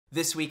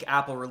This week,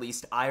 Apple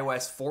released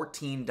iOS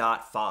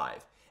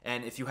 14.5,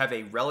 and if you have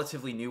a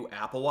relatively new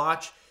Apple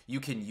Watch, you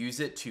can use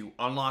it to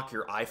unlock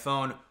your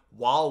iPhone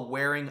while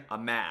wearing a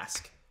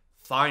mask.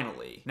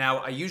 Finally. Now,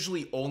 I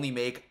usually only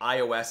make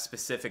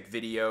iOS-specific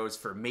videos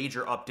for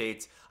major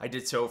updates. I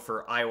did so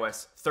for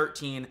iOS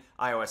 13,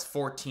 iOS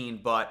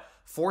 14, but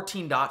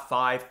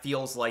 14.5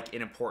 feels like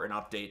an important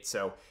update,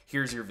 so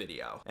here's your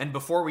video. And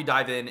before we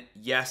dive in,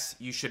 yes,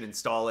 you should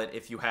install it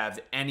if you have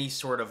any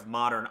sort of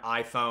modern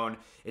iPhone.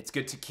 It's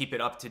good to keep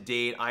it up to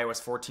date.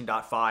 iOS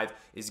 14.5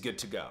 is good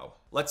to go.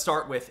 Let's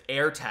start with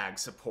AirTag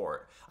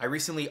support. I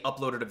recently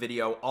uploaded a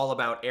video all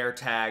about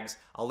AirTags.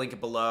 I'll link it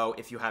below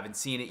if you haven't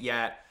seen it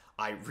yet.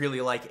 I really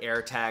like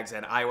AirTags,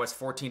 and iOS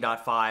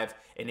 14.5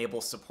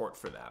 enables support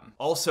for them.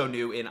 Also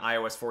new in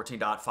iOS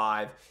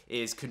 14.5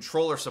 is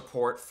controller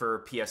support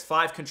for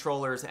PS5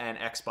 controllers and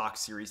Xbox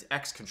Series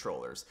X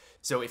controllers.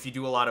 So if you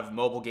do a lot of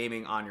mobile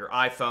gaming on your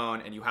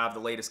iPhone and you have the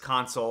latest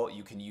console,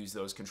 you can use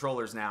those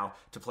controllers now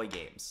to play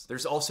games.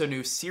 There's also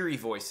new Siri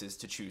voices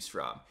to choose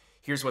from.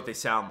 Here's what they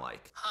sound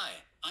like. Hi,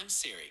 I'm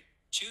Siri.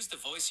 Choose the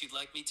voice you'd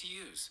like me to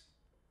use.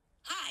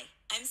 Hi,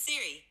 I'm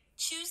Siri.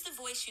 Choose the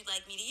voice you'd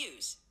like me to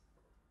use.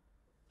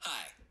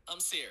 Hi,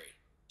 I'm Siri.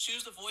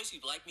 Choose the voice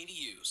you'd like me to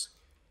use.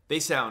 They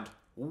sound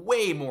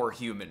way more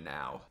human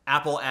now.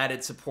 Apple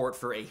added support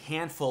for a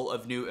handful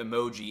of new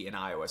emoji in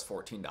iOS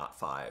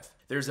 14.5.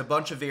 There's a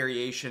bunch of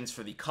variations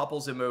for the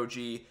couples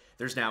emoji.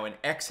 There's now an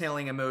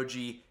exhaling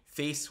emoji,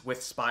 face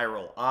with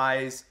spiral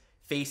eyes,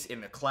 face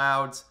in the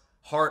clouds,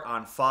 heart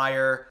on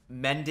fire,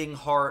 mending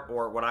heart,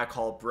 or what I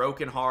call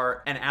broken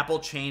heart, and Apple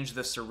changed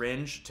the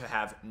syringe to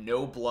have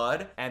no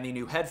blood, and the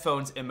new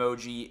headphones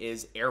emoji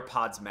is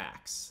AirPods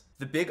Max.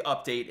 The big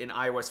update in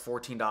iOS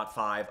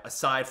 14.5,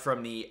 aside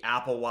from the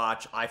Apple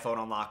Watch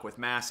iPhone unlock with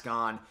mask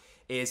on,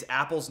 is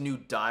Apple's new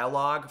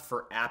dialogue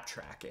for app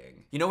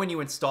tracking. You know when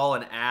you install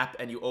an app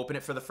and you open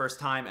it for the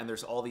first time and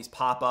there's all these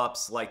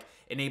pop-ups like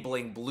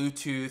enabling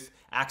Bluetooth,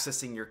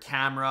 accessing your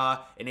camera,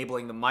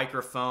 enabling the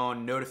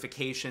microphone,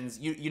 notifications,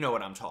 you know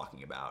what I'm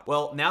talking about.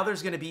 Well, now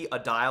there's gonna be a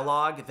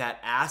dialogue that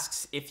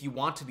asks if you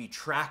want to be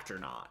tracked or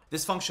not.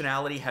 This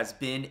functionality has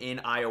been in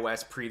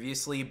iOS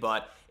previously,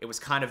 but it was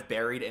kind of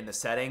buried in the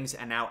settings,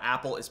 and now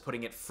Apple is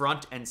putting it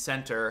front and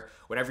center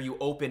whenever you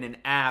open an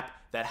app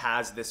that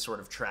has this sort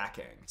of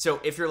tracking. So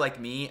if you're like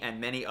me and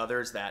many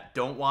others that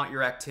don't want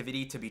your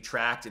activity to be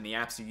tracked in the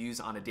apps you use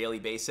on a daily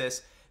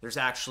basis, there's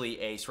actually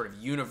a sort of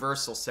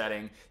universal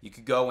setting. You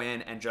could go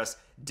in and just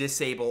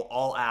disable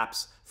all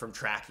apps from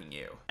tracking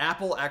you.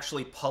 Apple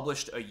actually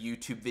published a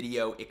YouTube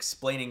video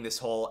explaining this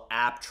whole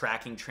app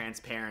tracking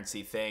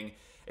transparency thing.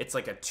 It's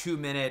like a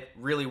 2-minute,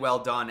 really well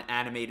done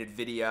animated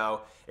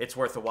video. It's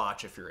worth a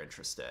watch if you're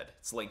interested.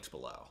 It's linked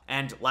below.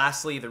 And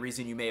lastly, the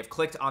reason you may have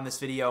clicked on this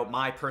video,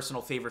 my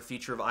personal favorite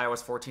feature of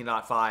iOS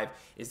 14.5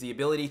 is the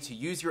ability to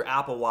use your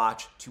Apple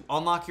Watch to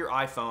unlock your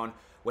iPhone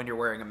when you're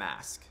wearing a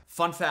mask.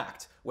 Fun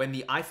fact, when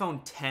the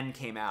iPhone X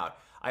came out,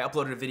 I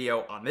uploaded a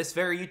video on this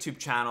very YouTube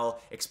channel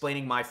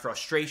explaining my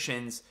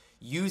frustrations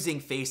using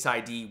Face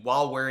ID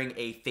while wearing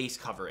a face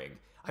covering.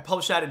 I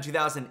published that in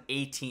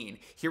 2018.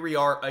 Here we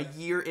are a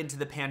year into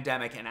the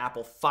pandemic and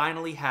Apple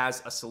finally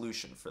has a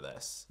solution for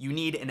this. You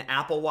need an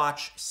Apple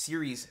Watch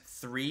Series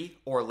 3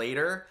 or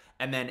later,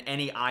 and then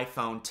any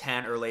iPhone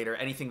 10 or later,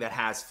 anything that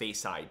has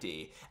Face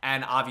ID.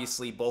 And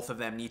obviously both of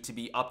them need to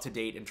be up to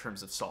date in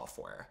terms of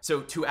software.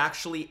 So to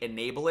actually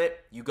enable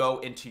it, you go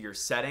into your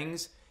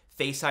settings,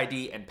 Face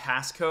ID and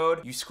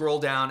passcode, you scroll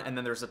down and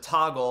then there's a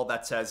toggle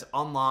that says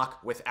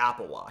unlock with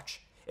Apple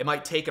Watch. It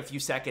might take a few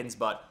seconds,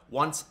 but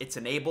once it's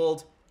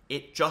enabled,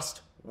 it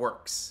just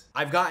works.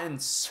 I've gotten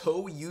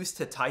so used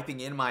to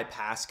typing in my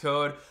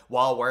passcode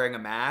while wearing a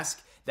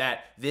mask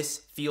that this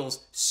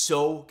feels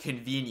so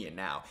convenient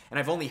now. And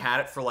I've only had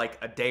it for like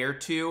a day or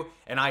two,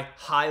 and I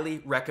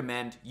highly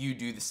recommend you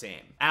do the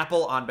same.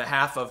 Apple, on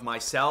behalf of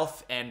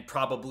myself and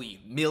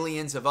probably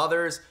millions of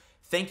others,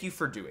 thank you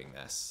for doing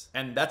this.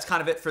 And that's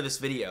kind of it for this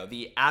video.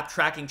 The app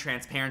tracking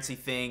transparency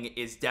thing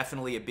is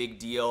definitely a big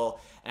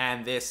deal,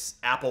 and this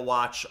Apple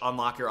Watch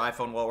unlock your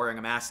iPhone while wearing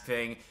a mask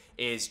thing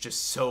is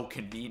just so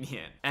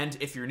convenient. And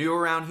if you're new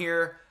around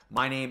here,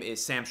 my name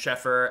is Sam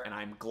Sheffer, and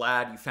I'm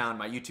glad you found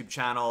my YouTube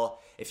channel.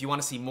 If you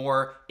want to see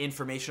more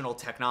informational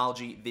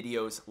technology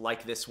videos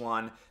like this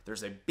one,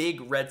 there's a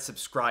big red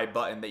subscribe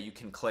button that you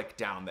can click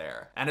down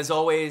there. And as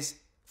always,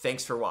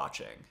 thanks for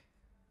watching.